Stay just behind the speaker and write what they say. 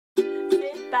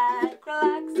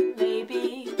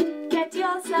maybe get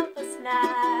yourself a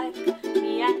snack.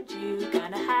 Me and you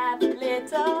gonna have a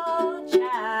little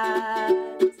chat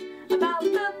about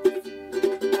books.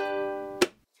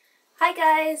 Hi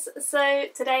guys, so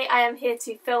today I am here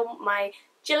to film my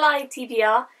July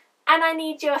TBR and I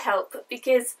need your help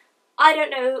because I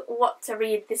don't know what to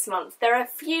read this month. There are a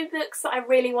few books that I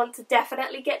really want to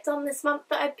definitely get done this month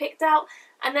that I've picked out,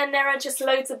 and then there are just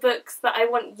loads of books that I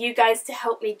want you guys to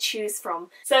help me choose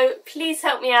from. So please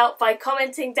help me out by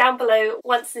commenting down below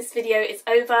once this video is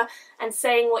over and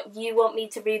saying what you want me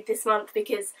to read this month,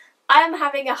 because I am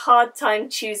having a hard time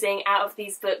choosing out of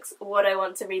these books what I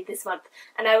want to read this month,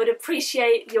 and I would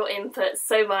appreciate your input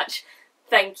so much.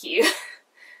 Thank you.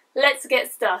 Let's get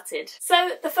started.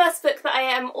 So the first book that I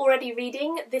am already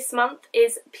reading this month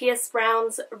is Pierce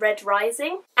Brown's Red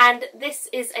Rising, and this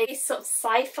is a sort of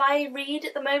sci-fi read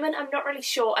at the moment. I'm not really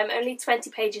sure, I'm only 20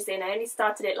 pages in, I only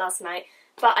started it last night,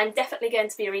 but I'm definitely going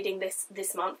to be reading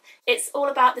this month. It's all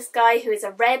about this guy who is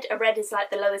a red is like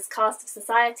the lowest caste of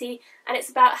society, and it's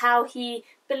about how he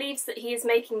believes that he is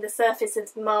making the surface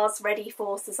of Mars ready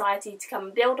for society to come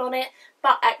and build on it,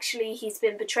 but actually he's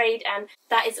been betrayed and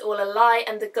that is all a lie,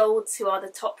 and the Golds, who are the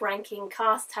top ranking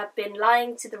caste, have been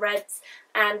lying to the Reds,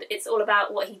 and it's all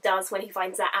about what he does when he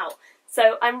finds that out.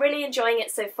 So I'm really enjoying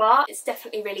it so far. It's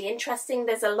definitely really interesting.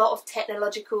 There's a lot of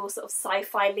technological sort of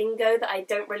sci-fi lingo that I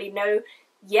don't really know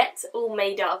yet, all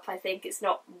made up. I think it's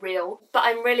not real, but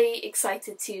I'm really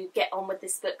excited to get on with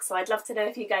this book, so I'd love to know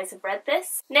if you guys have read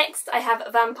this. Next I have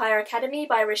Vampire Academy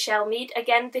by Rochelle Mead.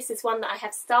 Again, this is one that I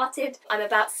have started. I'm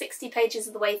about 60 pages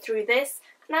of the way through this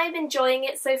and I'm enjoying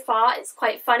it so far. It's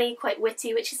quite funny, quite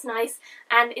witty, which is nice,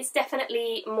 and it's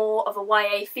definitely more of a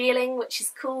YA feeling, which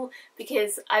is cool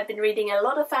because I've been reading a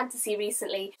lot of fantasy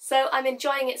recently, so I'm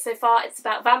enjoying it so far. It's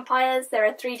about vampires. There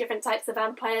are 3 different types of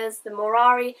vampires: the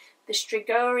Morari, the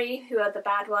Strigoi, who are the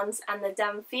bad ones, and the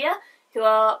Damphia, who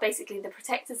are basically the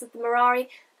protectors of the Morari,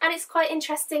 and it's quite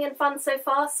interesting and fun so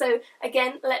far. So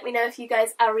again, let me know if you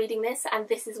guys are reading this, and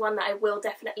this is one that I will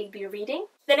definitely be reading.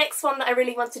 The next one that I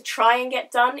really want to try and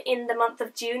get done in the month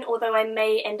of June, although I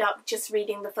may end up just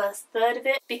reading the first third of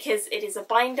it because it is a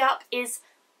bind-up, is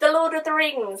The Lord of the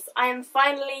Rings. I am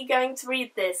finally going to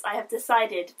read this. I have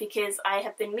decided, because I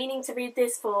have been meaning to read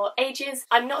this for ages.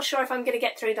 I'm not sure if I'm going to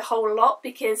get through the whole lot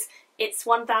because it's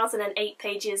 1008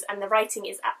 pages and the writing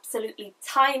is absolutely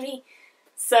tiny.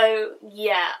 So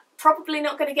yeah, probably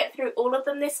not going to get through all of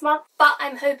them this month, but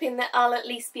I'm hoping that I'll at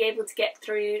least be able to get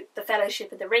through The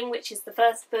Fellowship of the Ring, which is the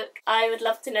first book. I would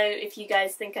love to know if you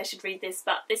guys think I should read this,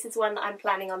 but this is one that I'm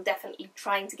planning on definitely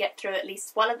trying to get through at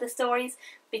least one of the stories,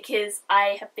 because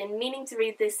I have been meaning to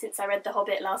read this since I read The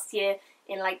Hobbit last year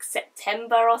in like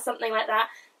September or something like that,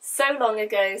 so long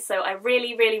ago. So I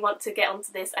really want to get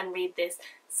onto this and read this.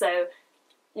 So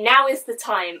now is the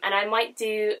time, and I might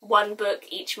do one book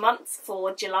each month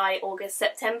for July, August,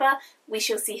 September. We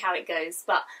shall see how it goes,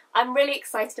 but I'm really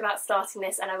excited about starting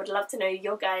this and I would love to know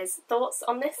your guys' thoughts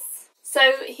on this.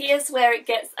 So here's where it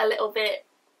gets a little bit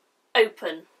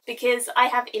open, because I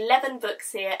have 11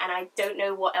 books here and I don't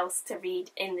know what else to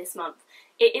read in this month.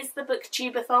 It is the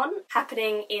Booktubeathon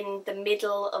happening in the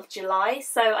middle of July,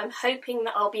 so I'm hoping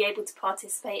that I'll be able to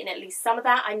participate in at least some of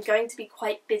that. I'm going to be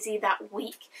quite busy that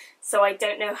week, so I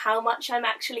don't know how much I'm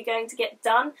actually going to get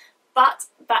done, but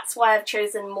that's why I've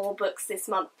chosen more books this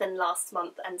month than last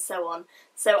month and so on.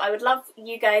 So I would love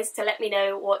you guys to let me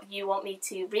know what you want me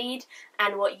to read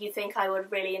and what you think I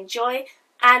would really enjoy.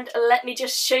 And let me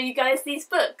just show you guys these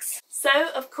books. So,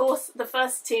 of course, the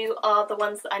first 2 are the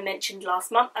ones that I mentioned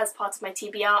last month as part of my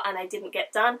TBR and I didn't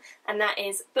get done, and that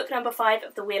is book number 5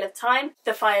 of The Wheel of Time,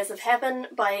 The Fires of Heaven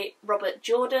by Robert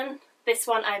Jordan. This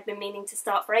one I've been meaning to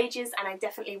start for ages and I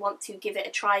definitely want to give it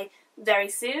a try very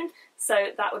soon, so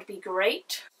that would be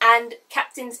great. And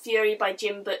Captain's Fury by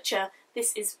Jim Butcher.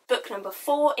 This is book number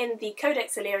 4 in the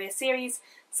Codex Illyria series.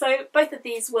 So both of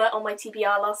these were on my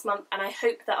TBR last month and I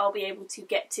hope that I'll be able to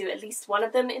get to at least one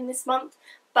of them in this month.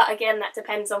 But again, that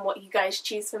depends on what you guys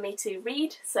choose for me to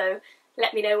read, so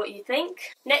let me know what you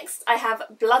think. Next I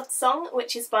have Blood Song,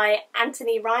 which is by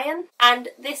Anthony Ryan, and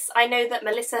this I know that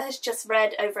Melissa has just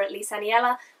read over at Lisa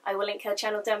Aniella. I will link her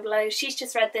channel down below. She's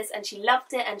just read this and she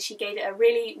loved it and she gave it a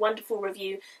really wonderful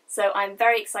review, so I'm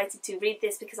very excited to read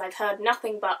this because I've heard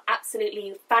nothing but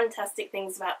absolutely fantastic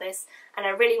things about this and I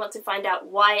really want to find out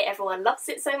why everyone loves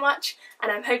it so much, and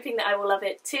I'm hoping that I will love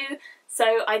it too.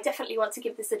 So I definitely want to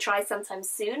give this a try sometime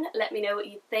soon. Let me know what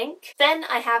you think. Then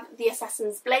I have The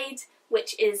Assassin's Blade,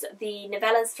 which is the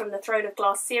novellas from the Throne of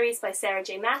Glass series by Sarah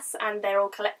J Maas, and they're all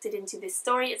collected into this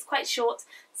story. It's quite short,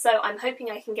 so I'm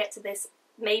hoping I can get to this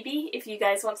maybe, if you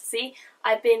guys want to see.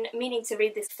 I've been meaning to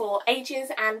read this for ages,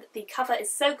 and the cover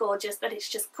is so gorgeous that it's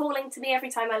just calling to me every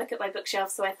time I look at my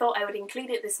bookshelf, so I thought I would include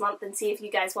it this month and see if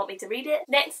you guys want me to read it.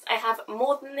 Next, I have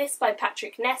More Than This by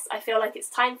Patrick Ness. I feel like it's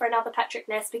time for another Patrick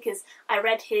Ness because I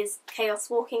read his Chaos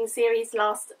Walking series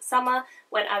last summer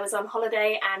when I was on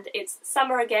holiday, and it's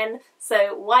summer again,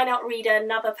 so why not read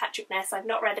another Patrick Ness? I've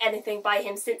not read anything by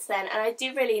him since then, and I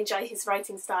do really enjoy his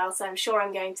writing style, so I'm sure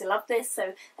I'm going to love this,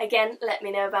 so again, let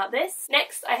me know about this.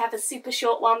 Next, I have a super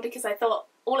short one because I thought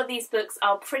all of these books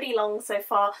are pretty long so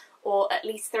far, or at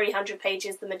least 300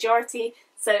 pages, the majority,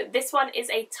 so this one is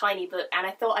a tiny book, and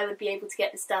I thought I would be able to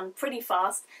get this done pretty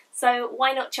fast, so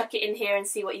why not chuck it in here and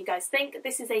see what you guys think.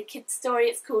 This is a kid's story.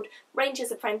 It's called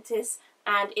Ranger's Apprentice,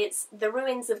 and it's The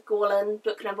Ruins of Gorlan,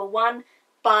 book number 1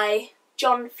 by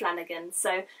John Flanagan.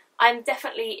 So I'm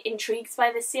definitely intrigued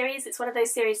by this series. It's one of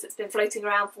those series that's been floating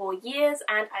around for years,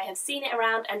 and I have seen it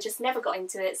around and just never got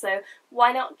into it, so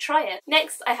why not try it?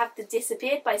 Next, I have The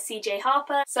Disappeared by C.J.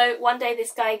 Harper. So one day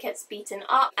this guy gets beaten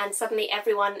up, and suddenly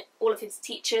everyone, all of his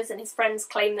teachers and his friends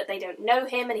claim that they don't know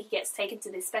him, and he gets taken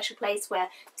to this special place where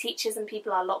teachers and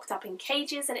people are locked up in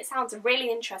cages, and it sounds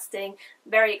really interesting,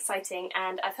 very exciting,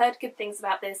 and I've heard good things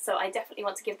about this, so I definitely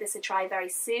want to give this a try very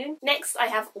soon. Next, I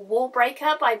have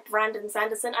Wallbreaker by Brandon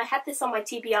Sanderson. I had this on my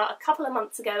TBR a couple of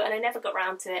months ago and I never got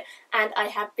round to it, and I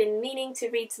have been meaning to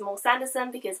read some more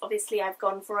Sanderson because obviously I've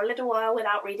gone for a little while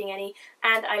without reading any,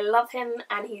 and I love him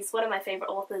and he's one of my favourite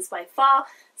authors by far,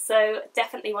 so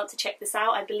definitely want to check this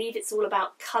out. I believe it's all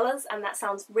about colours and that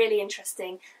sounds really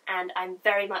interesting, and I'm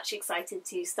very much excited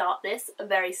to start this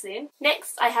very soon.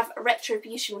 Next, I have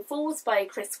Retribution Falls by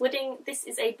Chris Wooding. This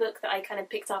is a book that I kind of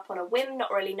picked up on a whim,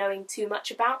 not really knowing too much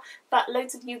about, but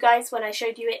loads of you guys, when I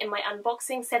showed you it in my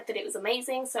unboxing, said that it was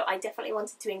amazing, so I definitely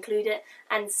wanted to include it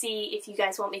and see if you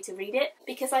guys want me to read it,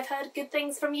 because I've heard good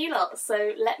things from you lot,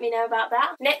 so let me know about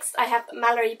that. Next, I have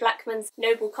Mallory Blackman's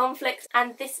Noble Conflict,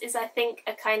 and this is, I think,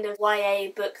 a kind of YA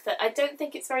book that I don't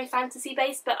think it's very fantasy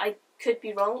based, but I could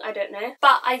be wrong, I don't know.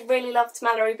 But I really loved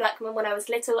Mallory Blackman when I was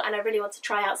little, and I really want to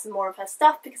try out some more of her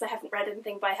stuff because I haven't read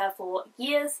anything by her for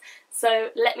years, so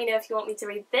let me know if you want me to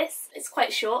read this. It's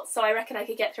quite short, so I reckon I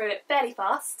could get through it fairly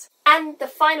fast. And the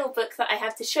final book that I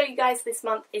have to show you guys this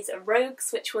month is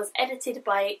Rogues, which was edited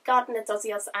by Gardner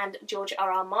Dozios and George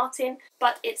R.R. Martin,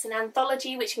 but it's an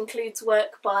anthology which includes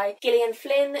work by Gillian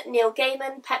Flynn, Neil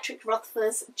Gaiman, Patrick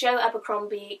Rothfuss, Joe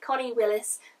Abercrombie, Connie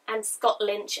Willis, and Scott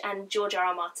Lynch and George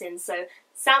R.R. Martin, so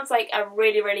sounds like a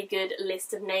really good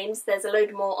list of names. There's a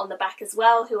load more on the back as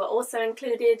well who are also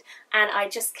included, and I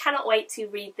just cannot wait to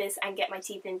read this and get my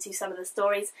teeth into some of the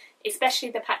stories,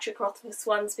 especially the Patrick Rothfuss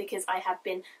ones, because I have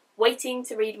been waiting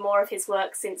to read more of his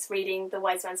work since reading The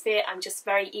Wise Man's Fear. I'm just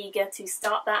very eager to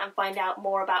start that and find out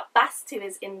more about Bast, who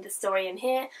is in the story in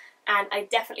here, and I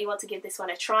definitely want to give this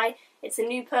one a try. It's a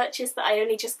new purchase that I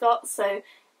only just got, so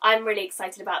I'm really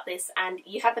excited about this, and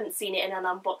you haven't seen it in an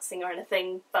unboxing or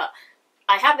anything, but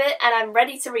I have it and I'm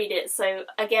ready to read it, so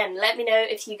again, let me know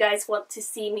if you guys want to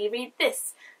see me read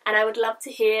this, and I would love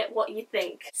to hear what you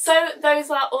think. So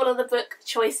those are all of the book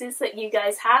choices that you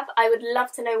guys have. I would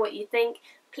love to know what you think.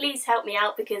 Please help me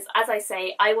out because, as I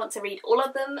say, I want to read all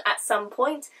of them at some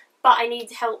point, but I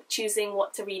need help choosing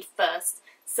what to read first.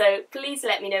 So please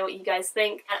let me know what you guys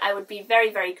think, and I would be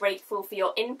very grateful for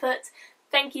your input.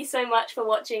 Thank you so much for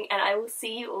watching, and I will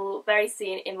see you all very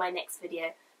soon in my next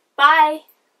video. Bye!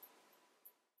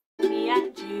 Me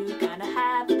and you gonna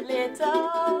have a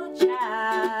little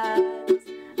chat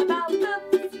about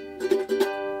the